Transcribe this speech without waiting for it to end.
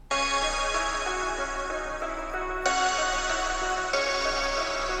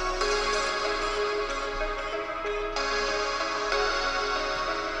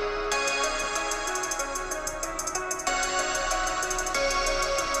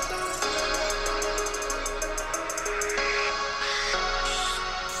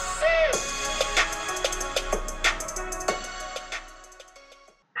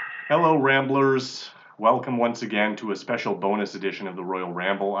Hello, Ramblers. Welcome once again to a special bonus edition of the Royal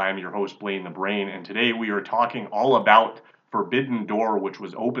Ramble. I am your host, Blaine the Brain, and today we are talking all about Forbidden Door, which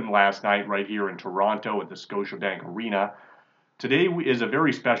was open last night right here in Toronto at the Scotiabank Arena. Today is a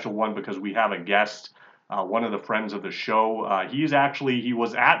very special one because we have a guest, one of the friends of the show. He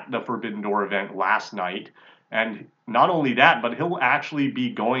was at the Forbidden Door event last night, and not only that, but he'll actually be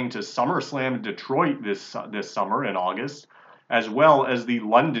going to SummerSlam Detroit this summer in August, as well as the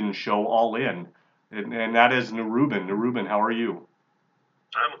London show All In, and that is Niruban. Niruban, how are you?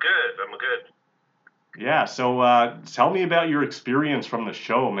 I'm good. Yeah, so tell me about your experience from the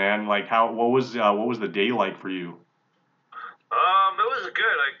show, man. Like, what was the day like for you? It was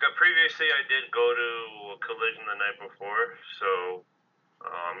good. Previously, I did go to a collision the night before, so it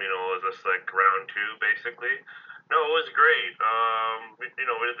was just like round two, basically. No, it was great. We did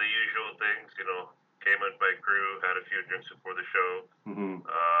the usual things. Came with my crew, had a few drinks before the show. Hmm.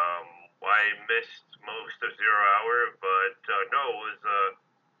 I missed most of Zero Hour, but no,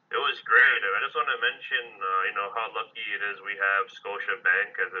 it was great. I just want to mention, how lucky it is we have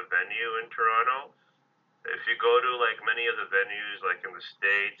Scotiabank as a venue in Toronto. If you go to like many of the venues, like in the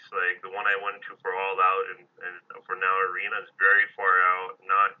States, like the one I went to for All Out and for Now Arena is very far out,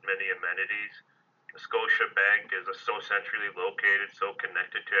 not many amenities. Scotiabank is so centrally located, so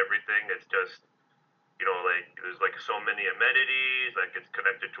connected to everything. It's just, there's like so many amenities, like it's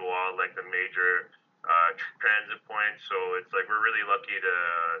connected to all like the major transit points. So it's like we're really lucky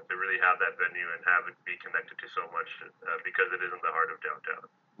to really have that venue and have it be connected to so much because it is in the heart of downtown.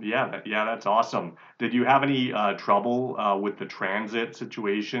 Yeah, that's awesome. Did you have any trouble with the transit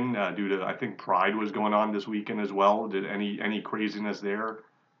situation due to, I think Pride was going on this weekend as well? Did any craziness there?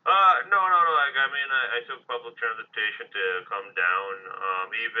 No. I took public transportation to come down.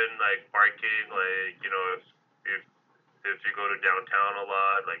 Even like parking, if you go to downtown a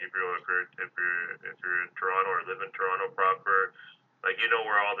lot, like if you're in Toronto or live in Toronto proper, like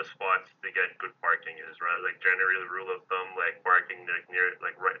where all the spots to get good parking is, right? Like generally the rule of thumb, like parking like near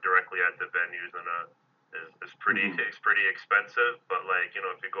like right directly at the venues and is pretty Hmm. it's pretty expensive. But like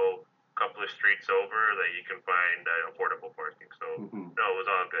if you go a couple of streets over, like you can find affordable parking. So Hmm. no, it was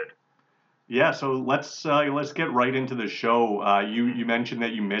all good. Yeah, so let's get right into the show. You mentioned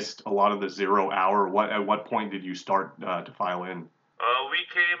that you missed a lot of the 0 hour. At what point did you start to file in? We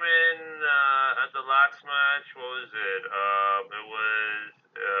came in at the last match. What was it? It was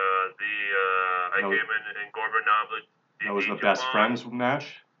the I That was, came in Gorban Noblet, that was the best Dijon. friends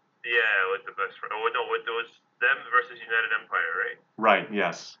match? Yeah, with the best friend. Oh no, it was them versus United Empire, right? Right,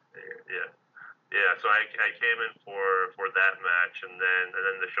 yes. Yeah, yeah. So I came in for that match, and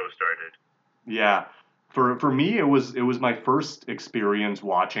then the show started. Yeah. For me, it was my first experience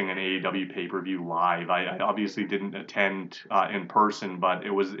watching an AEW pay-per-view live. I obviously didn't attend in person, but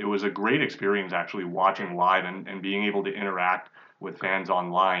it was a great experience actually watching live and being able to interact with fans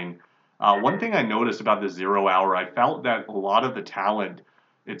online. One thing I noticed about the 0 hour, I felt that a lot of the talent,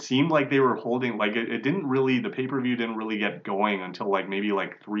 it seemed like they were holding like it didn't really the pay-per-view didn't really get going until like maybe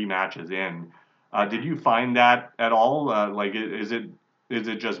like three matches in. Did you find that at all? Is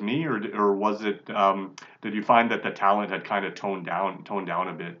it just me, or was it? Did you find that the talent had kind of toned down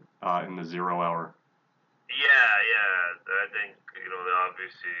a bit in the 0 hour? Yeah. I think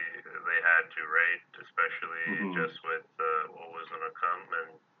obviously they had to, right? Especially Hmm. just with what was gonna come,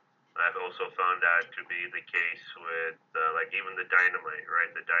 and I've also found that to be the case with like even the Dynamite,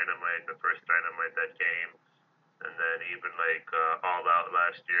 right? The first Dynamite that came, and then even like All Out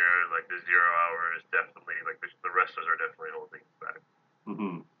last year, like the 0 hours, definitely like the wrestlers are definitely holding back.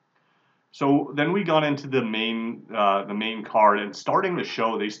 Hmm. So then we got into the main card, and starting the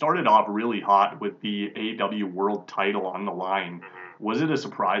show, they started off really hot with the AEW World Title on the line. Hmm. Was it a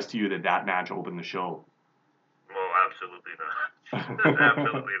surprise to you that that match opened the show? Well, absolutely not.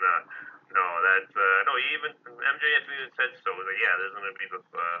 Absolutely not. No, that's no. Even MJF even said so. Like, yeah, this is gonna be the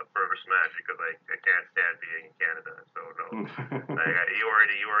first match because I can't stand being in Canada. So no, you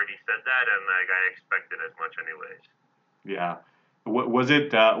already said that, and like I expected as much anyways. Yeah. Was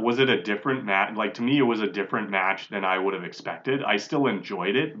it a different match? Like to me, it was a different match than I would have expected. I still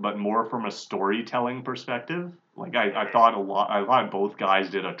enjoyed it, but more from a storytelling perspective. Like I Hmm. thought a lot. I thought both guys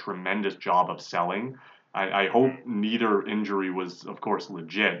did a tremendous job of selling. I hope Hmm. neither injury was, of course,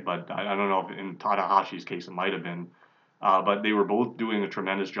 legit, but I don't know if in Tanahashi's case it might have been. But they were both doing a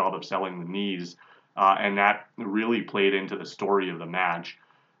tremendous job of selling the knees, and that really played into the story of the match.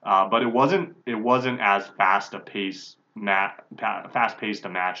 But it wasn't as fast paced a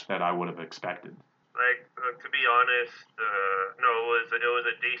match that I would have expected. Like to be honest, it was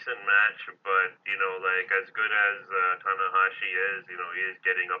a decent match, but like as good as Tanahashi is, he is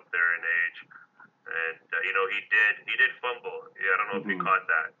getting up there in age, and he did fumble. Yeah, I don't know if you Hmm. caught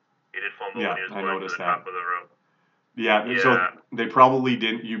that. He did fumble when Yeah, he was I going to noticed the that. top of the rope. Yeah, so Yeah. they probably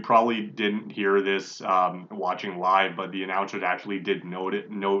didn't. You probably didn't hear this watching live, but the announcers actually did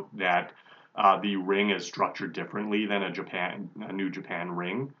note that the ring is structured differently than a New Japan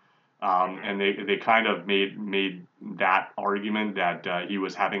ring, Mhm. and they kind of made that argument that he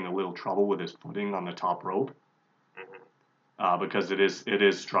was having a little trouble with his footing on the top rope Mhm. because it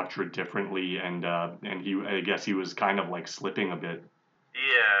is structured differently, and I guess he was kind of like slipping a bit.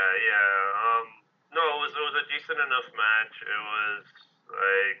 Yeah, yeah. No, it was a decent enough match. It was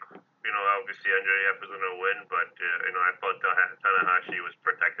like obviously MJF was gonna win, but I felt Tanahashi was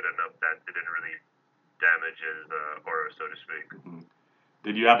protected enough that it didn't really damage his aura, so to speak. Mhm.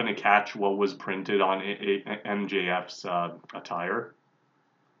 Did you happen to catch what was printed on MJF's attire?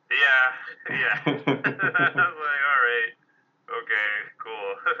 Yeah, yeah. I was like, all right, okay,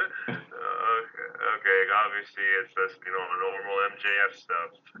 cool. Okay, obviously it's just normal MJF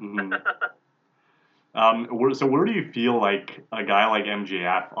stuff. Mhm. So where do you feel like a guy like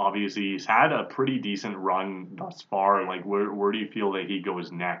MJF, obviously he's had a pretty decent run thus far. Mm. Like where do you feel that he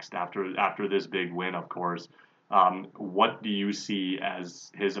goes next after this big win, of course? What do you see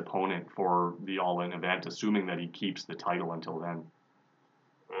as his opponent for the All In event, assuming that he keeps the title until then?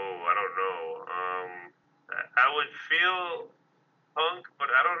 Oh, I don't know. I would feel Punk, but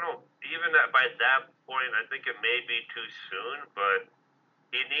I don't know. Even by that point, I think it may be too soon. But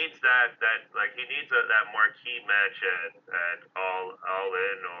he needs he needs that marquee match at all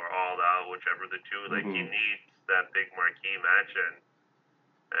in or all out, whichever the two. Like he Hmm. needs that big marquee match,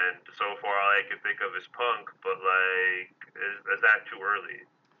 and so far all I can think of is Punk. But like, is that too early?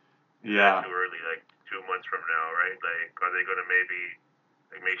 Is that Yeah. too early? Like 2 months from now, right? Like, are they gonna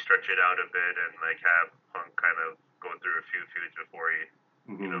maybe stretch it out a bit and like have Punk kind of go through a few feuds before he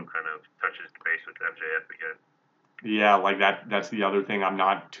Hmm. kind of touches base with MJF again? Yeah, like that's the other thing. I'm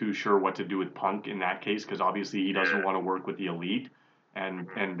not too sure what to do with Punk in that case because obviously he doesn't Yeah. want to work with the elite, and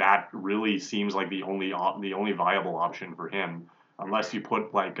Hmm. and that really seems like the only viable option for him, unless Hmm. you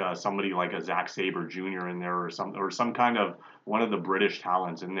put like somebody like a Zack Sabre Jr. in there or some kind of one of the British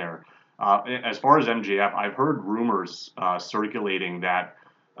talents in there. As far as MJF, I've heard rumors circulating that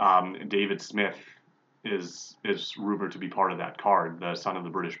David Smith is rumored to be part of that card, the son of the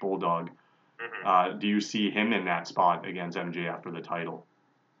British Bulldog. Hmm. Do you see him in that spot against MJF for the title?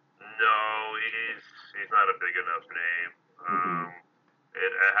 No, he's not a big enough name. Hmm.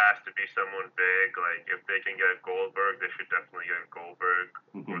 It has to be someone big. Like if they can get Goldberg, they should definitely get Goldberg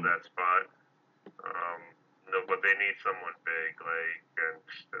for Hmm. that spot. Um, no, but they need someone big. Like, and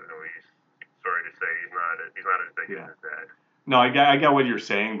he's sorry to say he's not as big as Yeah. his dad. No, I get what you're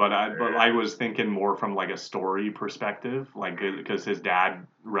saying, but I Yeah. was thinking more from like a story perspective, like because his dad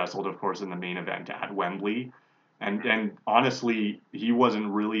wrestled, of course, in the main event at Wembley, and Mm-hmm. and honestly, he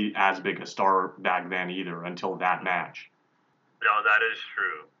wasn't really as big a star back then either until that Mm-hmm. match. No, that is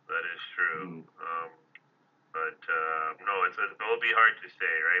true. That is true. Hmm. Um, but no, it'll be hard to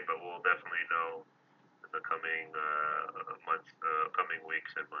say, right? But we'll definitely know in the coming months, coming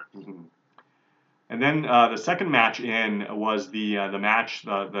weeks and months. Hmm. And then the second match in was the match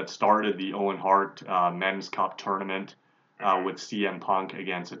that started the Owen Hart Men's Cup tournament Mm-hmm. with CM Punk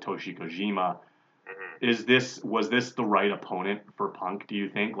against Satoshi Kojima. Mm-hmm. Was this the right opponent for Punk? Do you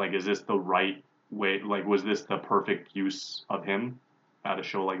think? Like, is this the right way? Like, was this the perfect use of him at a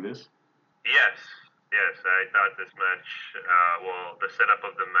show like this? Yes, yes. I thought this match. Well, the setup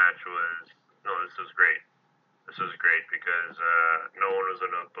of the match was no. This was great. This was great because no one was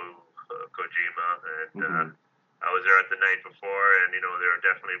gonna boo Kojima, and Hmm. I was there at the night before, and there are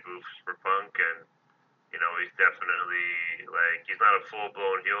definitely boos for Punk, and he's definitely like he's not a full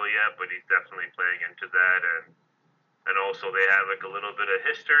blown heel yet, but he's definitely playing into that, and also they have like a little bit of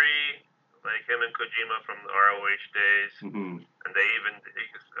history, like him and Kojima from the ROH days, Hmm.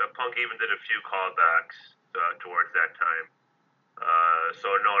 and Punk even did a few callbacks towards that time. So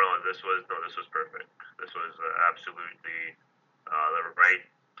no, this was perfect. This was absolutely the right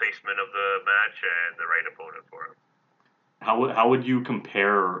placement of the match and the right opponent for him. How would you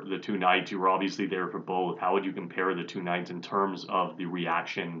compare the two nights? You were obviously there for both. How would you compare the two nights in terms of the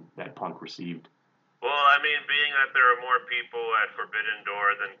reaction that Punk received? Well, I mean, being that there are more people at Forbidden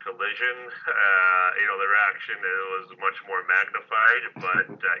Door than Collision, the reaction was much more magnified. But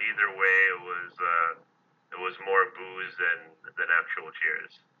either way, it was more boos than actual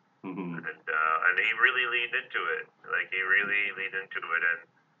cheers, Hmm. and he really leaned into it. Like he really leaned into it,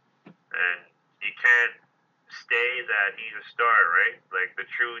 and you can't stay that he's a star, right? Like the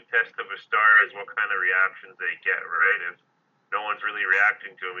true test of a star is what kind of reactions they get, right? If no one's really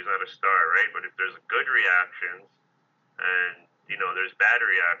reacting to him, he's not a star, right? But if there's good reactions and there's bad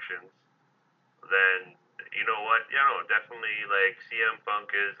reactions, then you know what? Definitely like CM Punk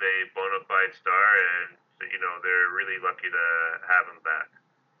is a bona fide star, and they're really lucky to have him back.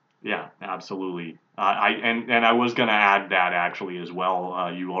 Yeah, absolutely. And I was gonna add that actually as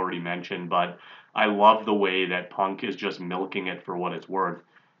well. You already mentioned, but I love the way that Punk is just milking it for what it's worth.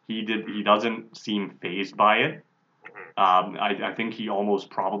 He doesn't seem fazed by it. I think he almost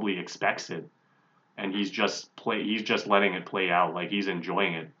probably expects it, and he's just letting it play out, like he's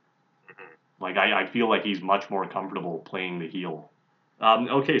enjoying it. Like I feel like he's much more comfortable playing the heel.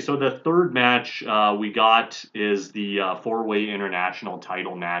 Okay, so the third match we got is the four-way international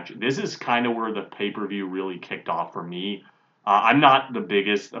title match. This is kind of where the pay-per-view really kicked off for me. I'm not the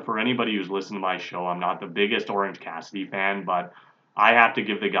biggest, for anybody who's listened to my show, I'm not the biggest Orange Cassidy fan, but I have to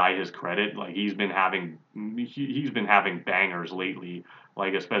give the guy his credit. Like he's been having bangers lately,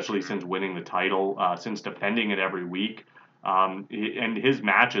 like especially since winning the title, since defending it every week. And his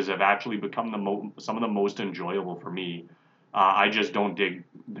matches have actually become some of the most enjoyable for me. I just don't dig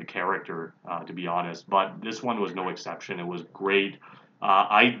the character, to be honest. But this one was no exception. It was great.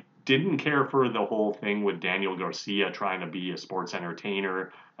 I didn't care for the whole thing with Daniel Garcia trying to be a sports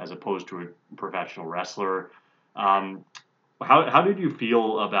entertainer as opposed to a professional wrestler. Um, how did you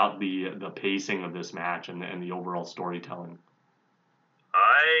feel about the pacing of this match and the overall storytelling?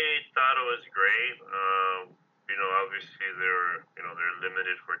 I thought it was great. Obviously they're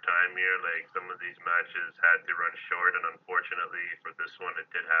limited for time here. Like some of these matches had to run short, and unfortunately for this one, it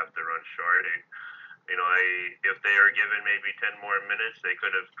did have to run short. If they were given maybe 10 more minutes, they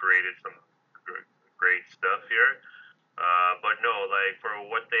could have created some great stuff here. But no, like for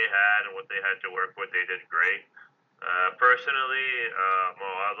what they had and what they had to work with, they did great. Personally,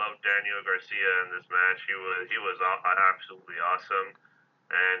 I love Daniel Garcia in this match. He was absolutely awesome.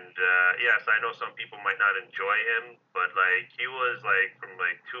 And yes, I know some people might not enjoy him, but like he was like from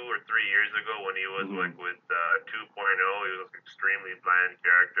like 2 or 3 years ago when he was Mm-hmm. like with 2.0, he was an extremely bland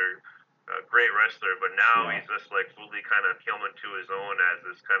character, great wrestler, but now Yeah. he's just like fully kind of come into his own as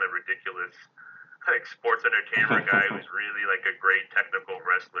this kind of ridiculous like sports entertainer guy who's really like a great technical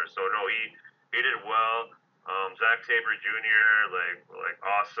wrestler. So no, he did well. Zack Sabre Jr. like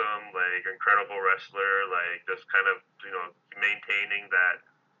awesome, like incredible wrestler, like just kind of maintaining that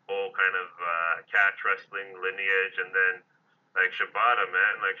whole kind of catch wrestling lineage, and then like Shibata,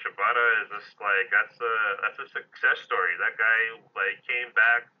 man, like Shibata is just like that's a success story. That guy like came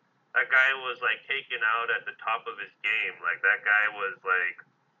back. That guy was like taken out at the top of his game. Like that guy was like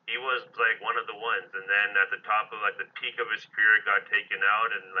he was like one of the ones, and then at the top of like the peak of his career got taken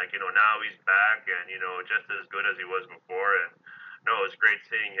out, and like now he's back, and just as good as he was before. And no, it was great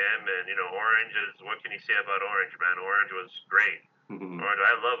seeing him. And Orange is, what can you say about Orange, man? Orange was great. Mm-hmm. Orange,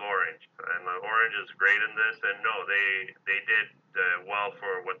 I love Orange, and Orange is great in this. And no, they did well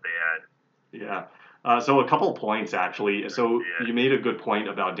for what they had. Yeah. So a couple points actually. So Yeah, you made a good point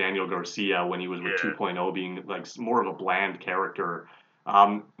about Daniel Garcia when he was with yeah, 2.0 being like more of a bland character.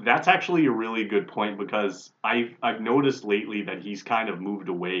 That's actually a really good point because I've noticed lately that he's kind of moved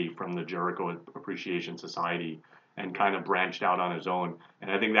away from the Jericho Appreciation Society and kind of branched out on his own.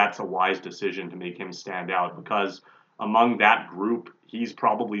 And I think that's a wise decision to make him stand out because among that group, he's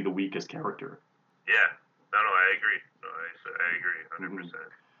probably the weakest character. yeah. No, no, I agree. No, I agree, Mhm.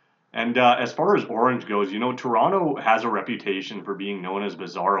 100%. And as far as Orange goes, Toronto has a reputation for being known as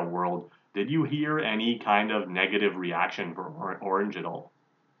Bizarro World. Did you hear any kind of negative reaction for Orange at all?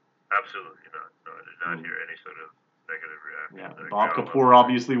 Absolutely not. No, I did not Hmm. hear any sort of negative reaction. Yeah, Like we Bob all love Kapoor Orange.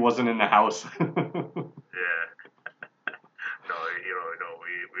 obviously wasn't in the house. Yeah. No, no,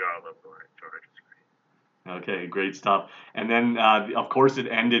 we all love Orange. Orange is great. Okay, great stuff. And then, of course, it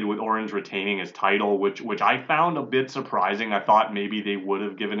ended with Orange retaining his title, which I found a bit surprising. I thought maybe they would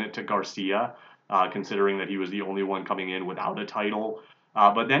have given it to Garcia, considering that he was the only one coming in without a title.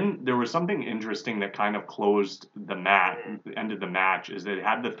 But then there was something interesting that kind of closed the ended the match, is that it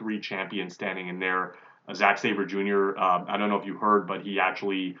had the three champions standing in there. Zack Sabre Jr. I don't know if you heard, but he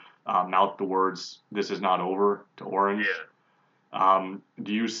actually mouthed the words "This is not over" to Orange. Yeah.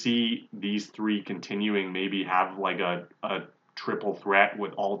 Do you see these three continuing, maybe have like a triple threat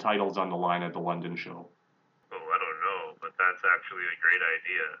with all titles on the line at the London show? Oh, I don't know, but that's actually a great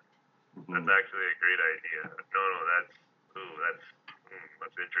idea. That's Hmm. actually a great idea. No, no, that's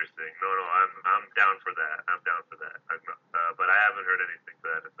interesting. No, no, I'm down for that. I'm down for that. But I haven't heard anything to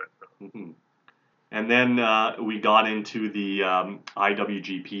that effect though. Hmm. And then we got into the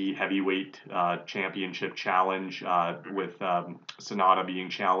IWGP Heavyweight Championship Challenge with Sonata being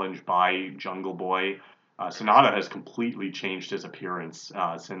challenged by Jungle Boy. Sonata has completely changed his appearance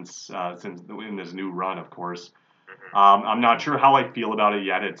since in this new run, of course. I'm not sure how I feel about it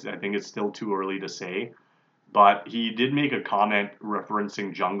yet. I think it's still too early to say. But he did make a comment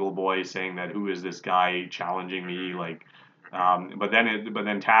referencing Jungle Boy, saying that who is this guy challenging me? Like, but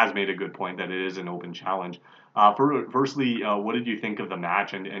then Taz made a good point that it is an open challenge. Firstly, what did you think of the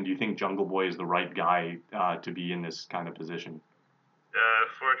match, and do you think Jungle Boy is the right guy to be in this kind of position?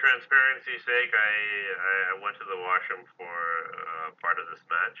 For transparency's sake, I went to the washroom for part of this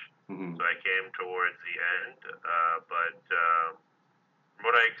match, Mm-hmm. so I came towards the end. But from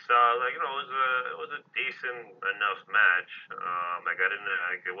what I saw, like it was a decent enough match. Like I didn't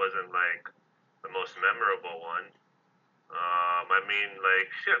like it wasn't like the most memorable one. I mean,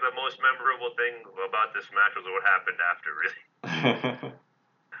 like shit, the most memorable thing about this match was what happened after, really.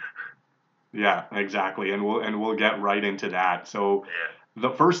 Yeah, exactly, and we'll get right into that. So, Yeah.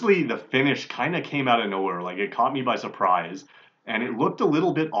 the finish kind of came out of nowhere. Like it caught me by surprise, and it looked a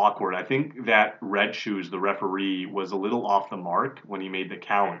little bit awkward. I think that Red Shoes, the referee, was a little off the mark when he made the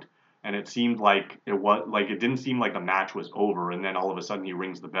count, and it seemed like it didn't seem like the match was over, and then all of a sudden he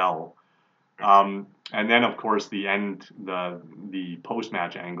rings the bell. And then of course the post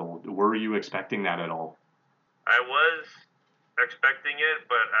match angle. Were you expecting that at all? I was expecting it,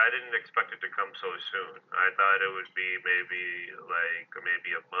 but I didn't expect it to come so soon. I thought it would be maybe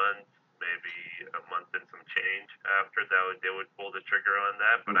a month and some change after that they would pull the trigger on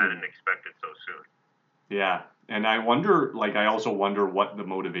that, but I Mm-hmm. didn't expect it so soon. Yeah, and I also wonder what the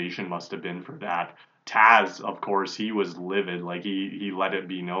motivation must have been for that. Taz, of course, he was livid. Like he let it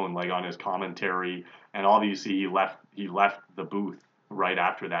be known, like on his commentary, and obviously he left the booth right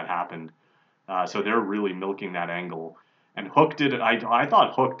after that happened. So they're really milking that angle. And Hook did it. I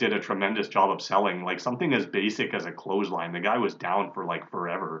thought Hook did a tremendous job of selling like something as basic as a clothesline. The guy was down for like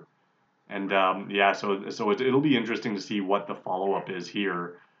forever. And yeah, it'll be interesting to see what the follow up is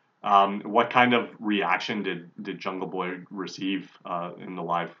here. What kind of reaction did Jungle Boy receive in the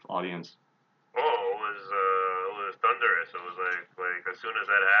live audience? It was thunderous. It was like as soon as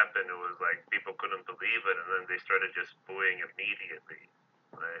that happened, it was like people couldn't believe it, and then they started just booing immediately.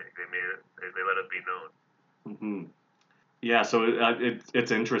 Like they let it be known. Hmm. Yeah, so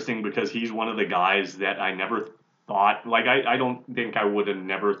it's interesting because he's one of the guys that I never thought like I don't think I would have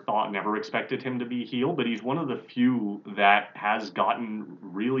never expected him to be heel, but he's one of the few that has gotten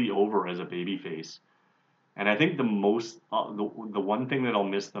really over as a babyface. And I think the one thing that I'll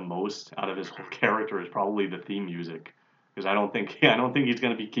miss the most out of his whole character is probably the theme music, because I don't think he's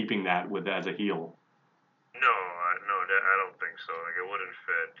going to be keeping that with as a heel. No, no, I don't think so. Like it wouldn't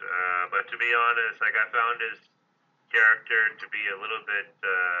fit. But to be honest, like I found his character to be a little bit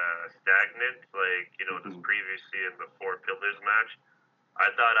stagnant. Like just Hmm. previously in the Four Pillars match, I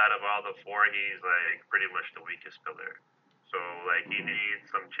thought out of all the four, he's like pretty much the weakest pillar. So like he Hmm.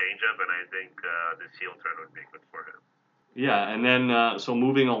 needs some change up, and I think this heel turn would be good for him. Yeah, and then so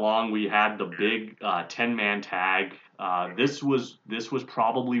moving along, we had the Yeah. big 10-man tag. This was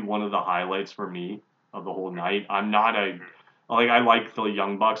probably one of the highlights for me of the whole night. I'm not a like I like the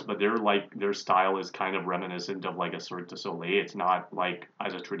Young Bucks, but their style is kind of reminiscent of like a Cirque du Soleil. It's not like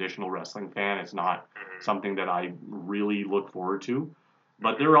as a traditional wrestling fan, it's not something that I really look forward to.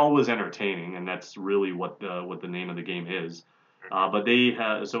 But they're always entertaining, and that's really what the name of the game is. But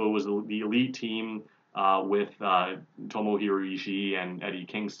so it was the elite team with Tomohiro Ishii and Eddie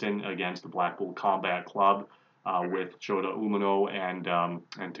Kingston against the Blackpool Combat Club with Shota Umino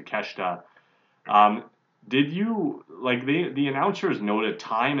and Takeshita. Um, did you like the announcers noted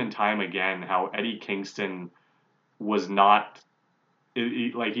time and time again how Eddie Kingston was not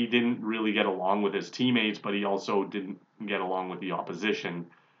like he didn't really get along with his teammates, but he also didn't get along with the opposition.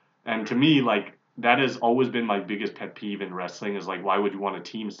 And to me, like that has always been my biggest pet peeve in wrestling is like why would you want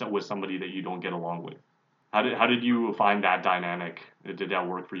to team with somebody that you don't get along with? How did you find that dynamic? Did that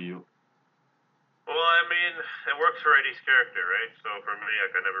work for you? Well, I mean, it works for Eddie's character, right? So for me,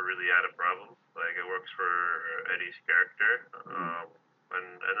 like, I never really had a problem. Like, it works for Eddie's character. Mm-hmm.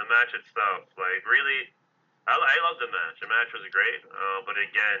 And the match itself, like, really, I love the match. The match was great. But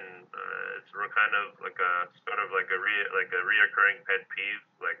again, it's kind of like a sort of like a reoccurring pet peeve,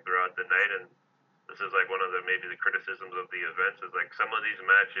 like throughout the night. And this is like one of the maybe the criticisms of the events is like some of these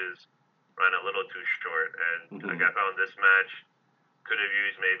matches run a little too short. And like Mm-hmm. I found this match could have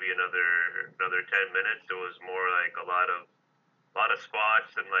used maybe another 10 minutes. It was more like a lot of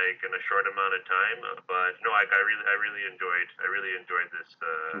spots and like in a short amount of time. But no, I really enjoyed this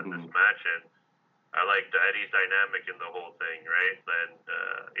Mm-hmm. match, and I liked Eddie's dynamic in the whole thing, right? And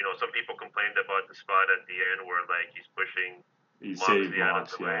some people complained about the spot at the end where like he's pushing He saved Moxley out of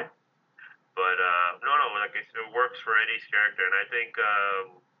Mox, the yeah. way. But no, like it works for Eddie's character, and I think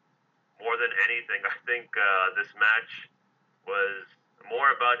more than anything, I think this match was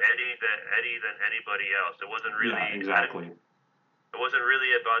more about Eddie than anybody else. It wasn't Yeah, really. exactly. It wasn't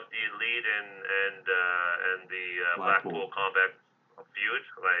really about the Elite and the Blackpool. Blackpool Combat feud.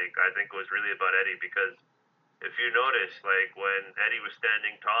 Like I think it was really about Eddie because if you notice, like when Eddie was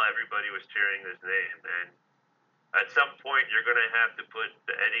standing tall, everybody was cheering his name, and at some point you're gonna have to put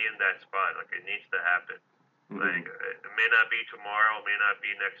the Eddie in that spot. Like it needs to happen. Like it may not be tomorrow, it may not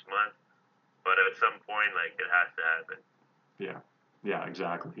be next month, but at some point, like it has to happen. Yeah,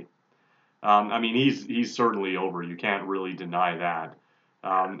 exactly. I mean, he's certainly over. You can't really deny that.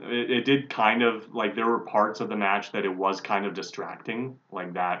 It did kind of like there were parts of the match that it was kind of distracting,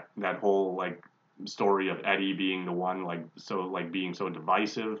 like that whole like story of Eddie being the one like being so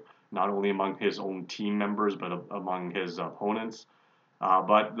divisive, not only among his own team members but among his opponents.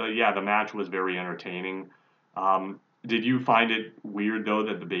 But the match was very entertaining. Um, did you find it weird though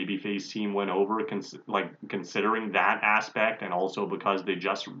that the babyface team went over, considering that aspect, and also because they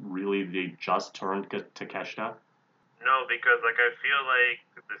just turned Takeshita? No, because like I feel like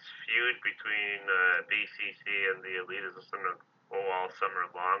this feud between BCC and the Elite is just gonna go all summer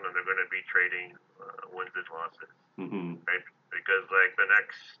long, and they're gonna be trading wins and losses, Mm-hmm. right? Because like the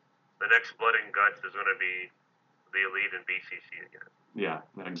next Blood and Guts is gonna be the Elite and BCC again. Yeah,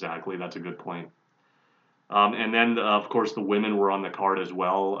 exactly. That's a good point. And then, of course, the women were on the card as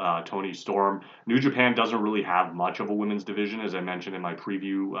well. Tony Storm. New Japan doesn't really have much of a women's division, as I mentioned in my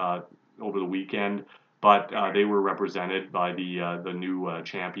preview over the weekend. But they were represented by the new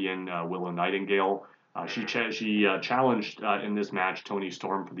champion, Willow Nightingale. She challenged in this match Tony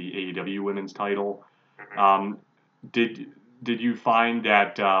Storm for the AEW Women's title. Um, did did you find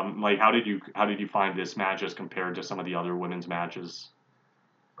that how did you find this match as compared to some of the other women's matches?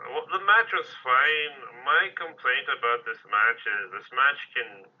 Well, the match was fine. My complaint about this match is this match can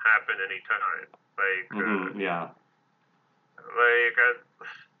happen anytime. Like, Yeah. like, I,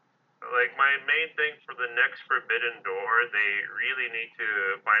 like my main thing for the next Forbidden Door, they really need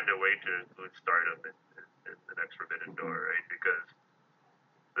to find a way to include Stardom in the next Forbidden Mm-hmm. Door, right? Because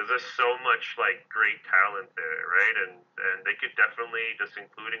there's just so much like great talent there, right? And they could definitely just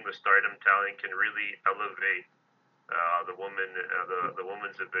including the Stardom talent can really elevate the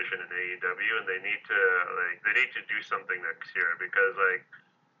women's division in AEW, and they need to do something next year because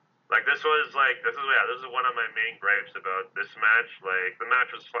this is one of my main gripes about this match. Like the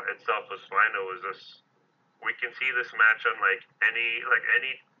match itself was fine. It was just we can see this match on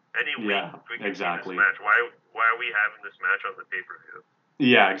any week Yeah, we can see this exactly. match. Why are we having this match on the pay per view?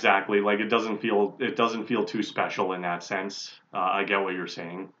 Yeah, exactly. Like it doesn't feel too special in that sense. I get what you're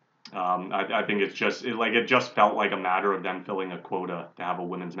saying. I think it just felt like a matter of them filling a quota to have a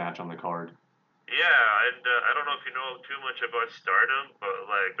women's match on the card. Yeah, and I don't know if you know too much about Stardom, but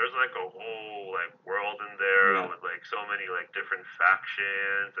like there's like a whole like world in there Yeah, with like so many like different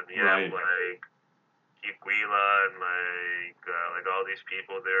factions, and you have right. like Kikuila and like all these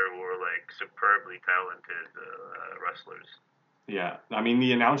people there who are like superbly talented wrestlers. Yeah, I mean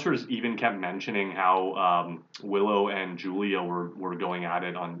the announcers even kept mentioning how Willow and Julia were going at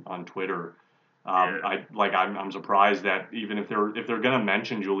it on Twitter. Yeah, I'm surprised that even if they're gonna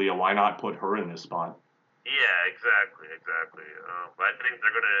mention Julia, why not put her in this spot? yeah, exactly. I think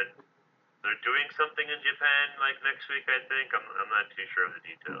they're doing something in Japan like next week. I think I'm not too sure of the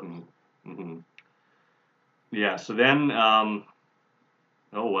details. Hmm. Hmm. Yeah. So then,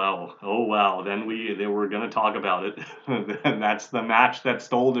 oh well. Then they were gonna talk about it. And that's the match that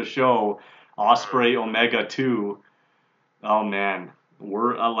stole the show. Mm. Osprey Omega 2. Oh man,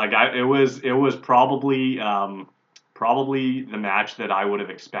 we're it was probably the match that I would have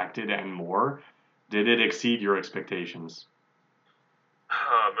expected and more. Did it exceed your expectations?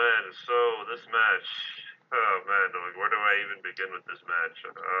 Oh man, so this match. Oh man, like, where do I even begin with this match?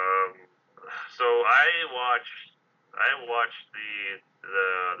 So I watched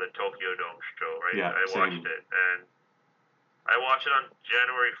the Tokyo Dome show, right? Yeah, I watched same. it, and I watched it on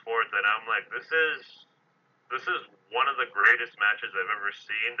January 4th, and I'm like, this is one of the greatest matches I've ever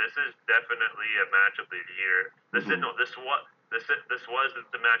seen. This is definitely a match of the year. This is Hmm. no, this was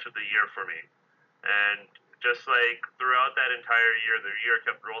the match of the year for me. And just like throughout that entire year, the year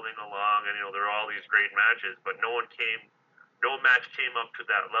kept rolling along, and there are all these great matches, but no match came up to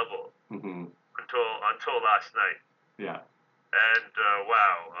that level Hmm. until last night. Yeah. And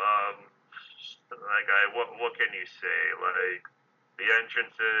wow, what can you say? Like the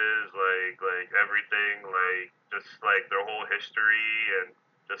entrances, like everything, like just like their whole history, and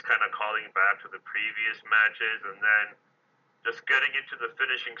just kind of calling back to the previous matches, and then just getting into the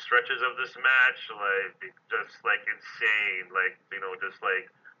finishing stretches of this match, like just like insane, like just like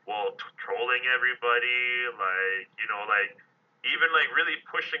trolling everybody, like like even like really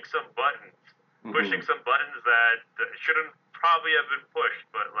pushing some buttons that shouldn't probably have been pushed,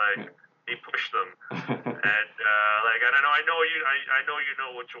 but like he pushed them, and like I don't know, I know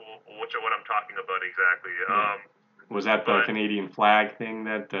what I'm talking about exactly. Yeah. Was that the Canadian flag thing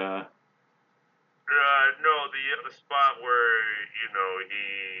that? No, the spot where he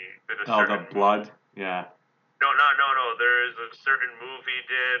did a Oh, the certain blood. move. Yeah. No. There is a certain move he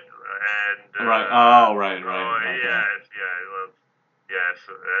did, and Right. Oh, right. oh Okay. yes,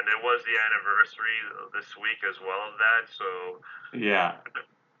 and it was the anniversary this week as well of that. So Yeah.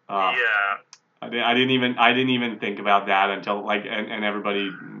 yeah, I didn't even think about that until like and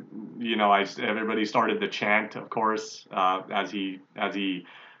everybody, everybody started the chant, of course, as he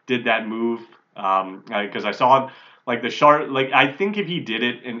did that move. Because I saw like the sharp, like I think if he did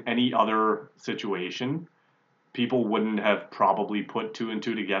it in any other situation, people wouldn't have probably put two and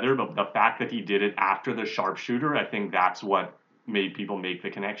two together. But the fact that he did it after the sharpshooter, I think that's what made people make the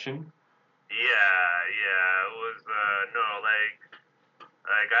connection. yeah. It was no like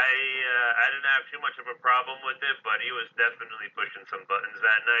I didn't have too much of a problem with it, but he was definitely pushing some buttons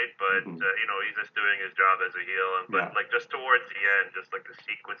that night. But Mm-hmm. he's just doing his job as a heel. But Yeah. like just towards the end, just like the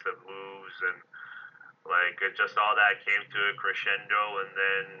sequence of moves and like it just all that came to a crescendo, and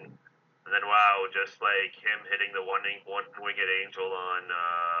then wow, just like him hitting the one winged angel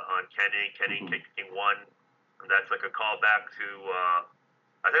on Kenny Mm-hmm. kicking one. And that's like a callback to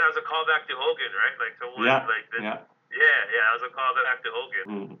I think that was a callback to Hogan, right? Like someone Yeah. like this. Yeah. Yeah, that was a callback to Hogan.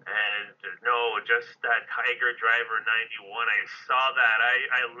 Mm-hmm. And no, just that Tiger Driver 91. I saw that.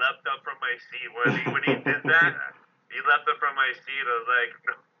 I leapt up from my seat when he did that. He leapt up from my seat. I was like,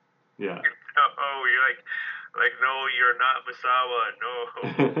 no, Yeah. no, you're like no, you're not Misawa.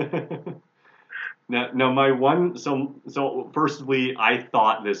 No. Now my one so firstly, I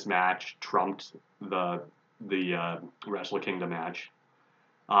thought this match trumped the Wrestle Kingdom match.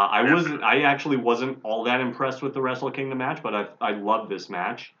 I actually wasn't all that impressed with the Wrestle Kingdom match, but I loved this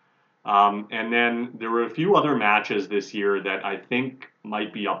match. And then there were a few other matches this year that I think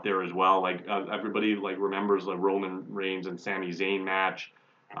might be up there as well. Like everybody like remembers the Roman Reigns and Sami Zayn match.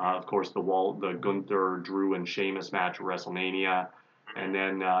 Of course, the Gunther, Drew, and Sheamus match at WrestleMania. And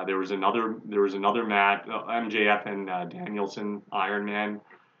then there was another match, MJF and Danielson Iron Man.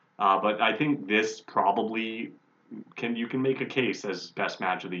 But I think this probably you can make a case as best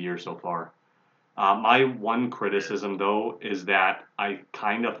match of the year so far. My one criticism though is that I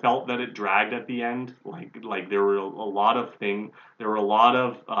kind of felt that it dragged at the end. Like there were a lot of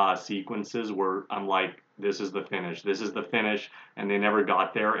sequences where I'm like, this is the finish, and they never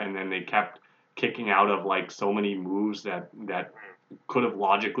got there, and then they kept kicking out of like so many moves that could have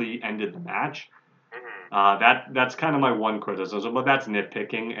logically ended the match. That's kind of my one criticism, but that's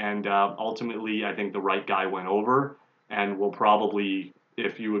nitpicking. And ultimately, I think the right guy went over, and we'll probably,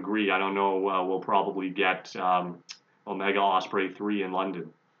 if you agree, I don't know, we'll probably get Omega Osprey 3 in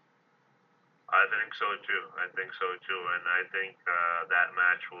London. I think so too. And I think that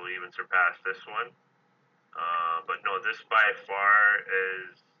match will even surpass this one. But no, this by far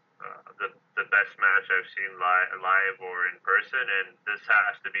is the best match I've seen live or in person, and this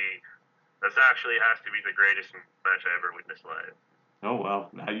actually has to be the greatest match I ever witnessed live. Oh well,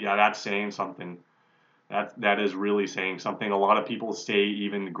 yeah, that's saying something. That is really saying something. A lot of people say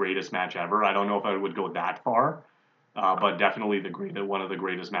even the greatest match ever. I don't know if I would go that far, but definitely one of the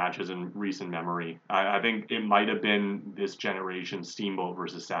greatest matches in recent memory. I think it might have been this generation Steamboat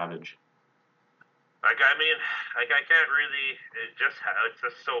versus Savage. Like I mean, like I can't really. It's just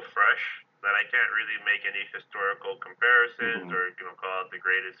so fresh that I can't really make any historical comparisons Mm-hmm. or call it the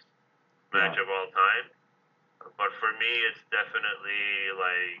greatest match Yeah. of all time. But for me, it's definitely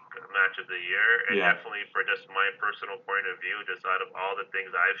like match of the year, and Yeah. definitely for just my personal point of view, just out of all the things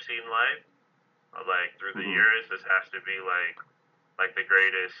I've seen live, like through the Mm-hmm. years, this has to be like the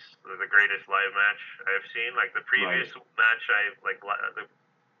greatest live match I've seen. Like the Right. previous match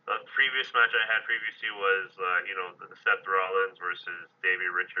the previous match I had previously was the Seth Rollins versus Davey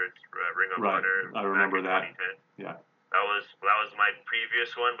Richards Ring of Right. Honor I back remember in that. 2010. Yeah. That was my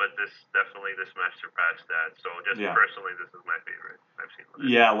previous one, but this match surpassed that. So just Yeah. personally, this is my favorite I've seen live.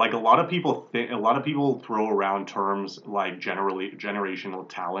 Yeah, like a lot of people throw around terms like generational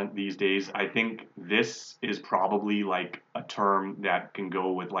talent these days. I think this is probably like a term that can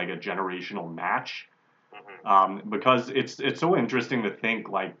go with like a generational match. Because it's so interesting to think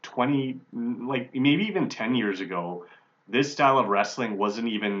like 20, like maybe even 10 years ago, this style of wrestling wasn't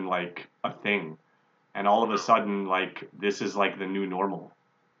even like a thing, and all of a No. sudden like this is like the new normal.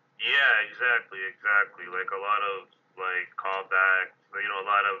 Yeah, exactly. Like a lot of like callbacks, a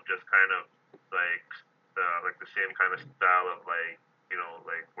lot of just kind of like the same kind of style of like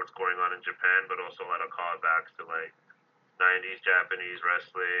what's going on in Japan, but also a lot of callbacks to like 90s Japanese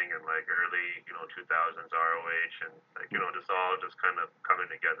wrestling and like early 2000s ROH and like just all just kind of coming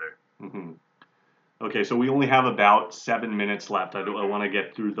together. Hmm. Okay, so we only have about 7 minutes left. I want to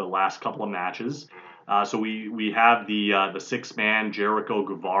get through the last couple of matches. So we have the 6 man Jericho,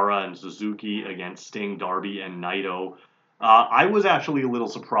 Guevara, and Suzuki against Sting, Darby, and Naito. I was actually a little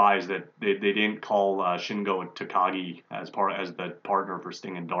surprised that they didn't call Shingo Takagi as the partner for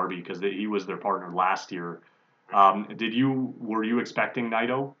Sting and Darby because he was their partner last year. Were you expecting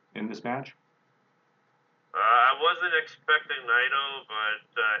Naito in this match? I wasn't expecting Naito,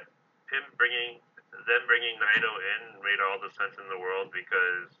 but him bringing Naito in made all the sense in the world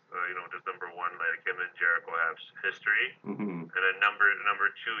because just number one, like him and Jericho have history, Hmm. and then number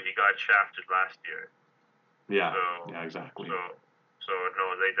two, he got shafted last year. Yeah, So yeah, exactly. so so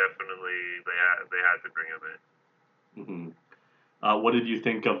no, they definitely they had to bring him in. Hmm. What did you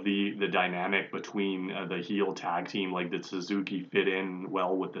think of the dynamic between the heel tag team? Like, did Suzuki fit in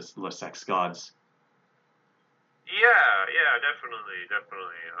well with the Sex Gods? Yeah, definitely.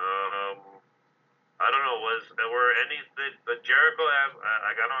 I don't know. Were any did Jericho have?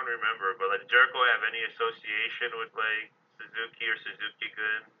 I don't remember, but like, did Jericho have any association with like Suzuki or Suzuki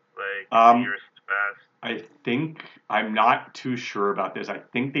Gun like in the Um, years past? I think I'm not too sure about this. I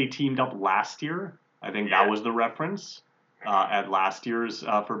think they teamed up last year. I think that Yeah. was the reference at last year's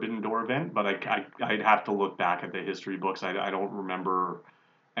Forbidden Door event. But I'd have to look back at the history books. I don't remember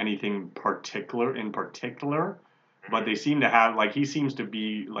anything particular. But they seem to have like he seems to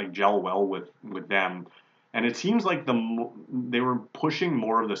be like gel well with them. And it seems like they were pushing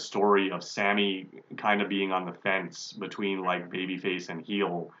more of the story of Sammy kind of being on the fence between like babyface and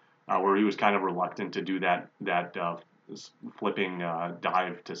heel, where he was kind of reluctant to do that flipping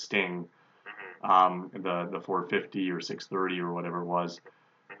dive to Sting, the 450 or 630 or whatever it was.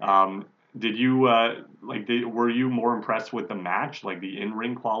 Um, did you were you more impressed with the match, like the in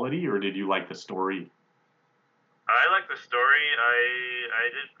ring quality, or did you like the story? I like the story. I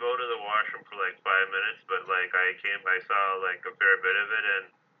did go to the washroom for like 5 minutes, but like I saw like a fair bit of it, and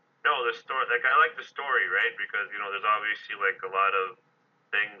no, the story. Like I like the story, right? Because there's obviously like a lot of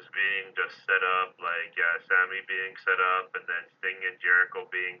things being just set up, like yeah, Sammy being set up, and then Sting and Jericho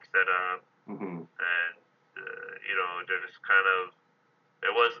being set up, Hmm. and just kind of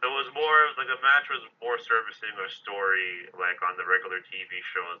it was more like the match was more servicing a story like on the regular TV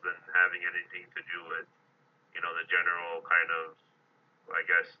shows than having anything to do with the general kind of, I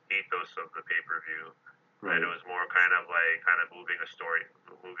guess, ethos of the pay per view. Right, it Right. was more kind of like moving a story,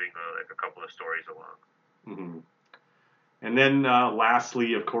 moving like a couple of stories along. Hmm. And then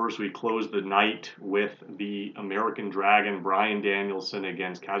lastly, of course, we closed the night with the American Dragon Bryan Danielson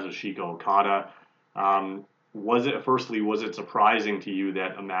against Kazuchika Okada. Was it surprising to you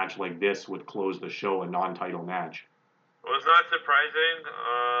that a match like this would close the show, a non-title match? It was not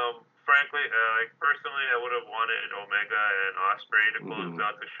surprising. Frankly, like personally, I would have wanted Omega and Osprey to close Hmm.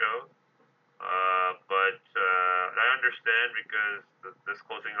 out the show. But I understand because this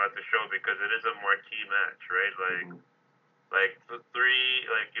closing out the show because it is a marquee match, right? Hmm. Like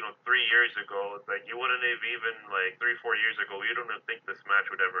 3 years ago, like you wouldn't have even like 3 4 years ago, you don't even think this match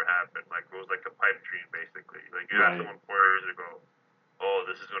would ever happen. Like it was like a pipe dream, basically. Like you asked Right. someone 4 years ago, "Oh,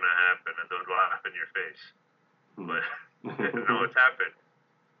 this is gonna happen," and they'll laugh in your face. Hmm. But no, it's happened.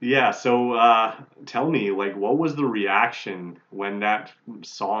 Yeah, so tell me, like, what was the reaction when that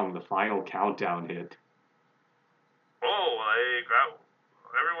song, the final countdown, hit? Oh,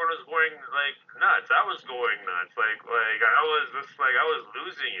 everyone was going like nuts. I was going nuts. Like I was just like I was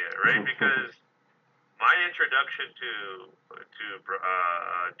losing it, right? Because my introduction to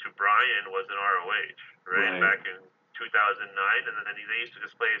Brian was in ROH, right? Right. Back in 2009, and then they used to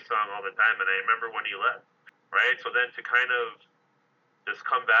just play his song all the time. And I remember when he left, right? So then to kind of just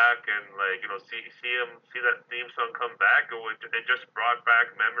come back and like see that theme song come back, it just brought back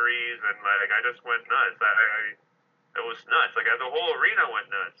memories, and like I just went nuts. It was nuts. Like the whole arena went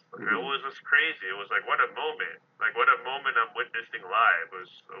nuts. Like, it Hmm. was just crazy. It was like what a moment. Like what a moment I'm witnessing live.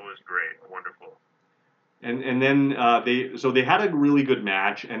 It was great, wonderful. And then they had a really good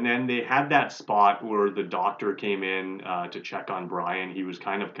match, and then they had that spot where the doctor came in to check on Brian. He was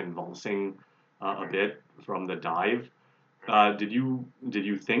kind of convulsing a Hmm. bit from the dive. Did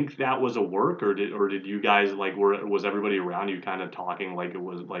you think that was a work, or did you guys like was everybody around you kind of talking like it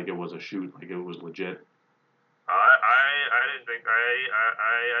was a shoot, like it was legit? I didn't think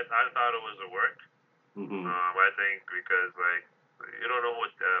I thought it was a work. Hmm. I think because like you don't know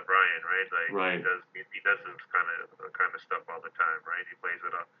what Brian, right? Like Right, he does this kind of stuff all the time, right? He plays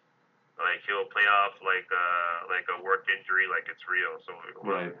it up. Like he'll play off like a work injury like it's real. So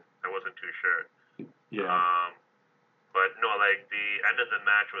right, I wasn't too sure. yeah. Um, but no, like the end of the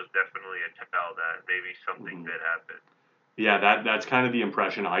match was definitely a tell that maybe something Hmm. did happen. Yeah, that's kind of the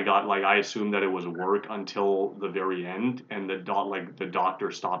impression I got. Like I assumed that it was work until the very end, and the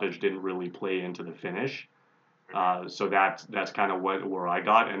doctor stoppage didn't really play into the finish. So that's kind of where I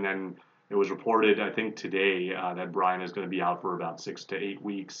got, and then it was reported, I think today, that Brian is going to be out for about 6 to 8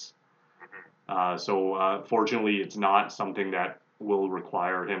 weeks. Mm-hmm. So fortunately, it's not something that will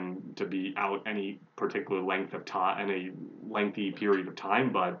require him to be out any particular length of time, any lengthy period of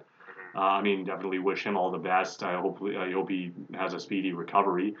time. But Mm-hmm. I mean, definitely wish him all the best. I hope he has a speedy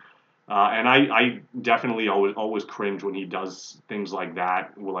recovery. And I definitely always cringe when he does things like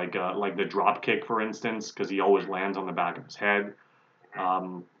that, like the drop kick, for instance, because he always lands on the back of his head. Mm-hmm.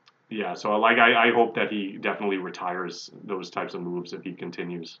 Um, yeah, so like I hope that he definitely retires those types of moves if he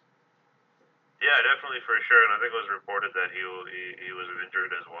continues. Yeah, definitely for sure. And I think it was reported that he was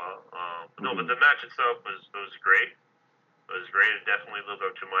injured as well. No, but Hmm. the match itself was great. It was great. It definitely lived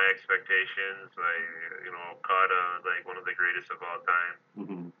up to my expectations. Okada, like one of the greatest of all time,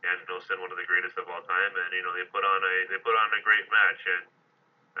 Hmm. and Nelson, one of the greatest of all time, and they put on a great match. And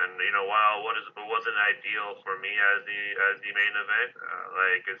while it wasn't ideal for me as the main event,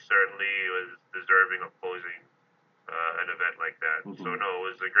 like it certainly was deserving of closing an event like that. So Hmm. no,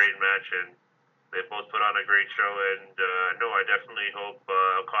 it was a great match, and they both put on a great show. And no, I definitely hope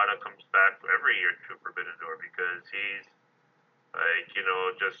Okada comes back every year to Forbidden Door because he's like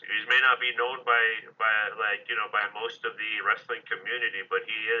just he may not be known by by most of the wrestling community, but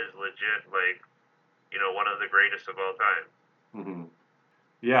he is legit like one of the greatest of all time. Hmm.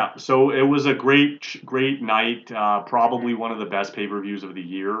 Yeah, so it was a great night. Probably one of the best pay-per-views of the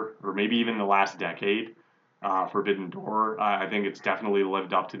year, or maybe even the last decade. Forbidden Door. I think it's definitely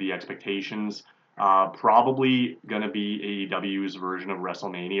lived up to the expectations. Probably gonna be AEW's version of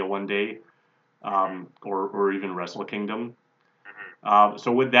WrestleMania one day, or even Wrestle Kingdom. Hmm.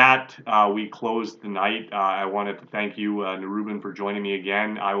 So with that, we close the night. I wanted to thank you, Niruban, for joining me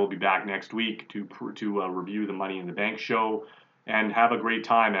again. I will be back next week to review the Money in the Bank show, and have a great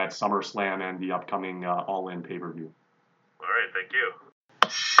time at SummerSlam and the upcoming All In pay-per-view. All right, thank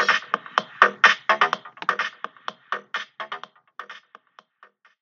you.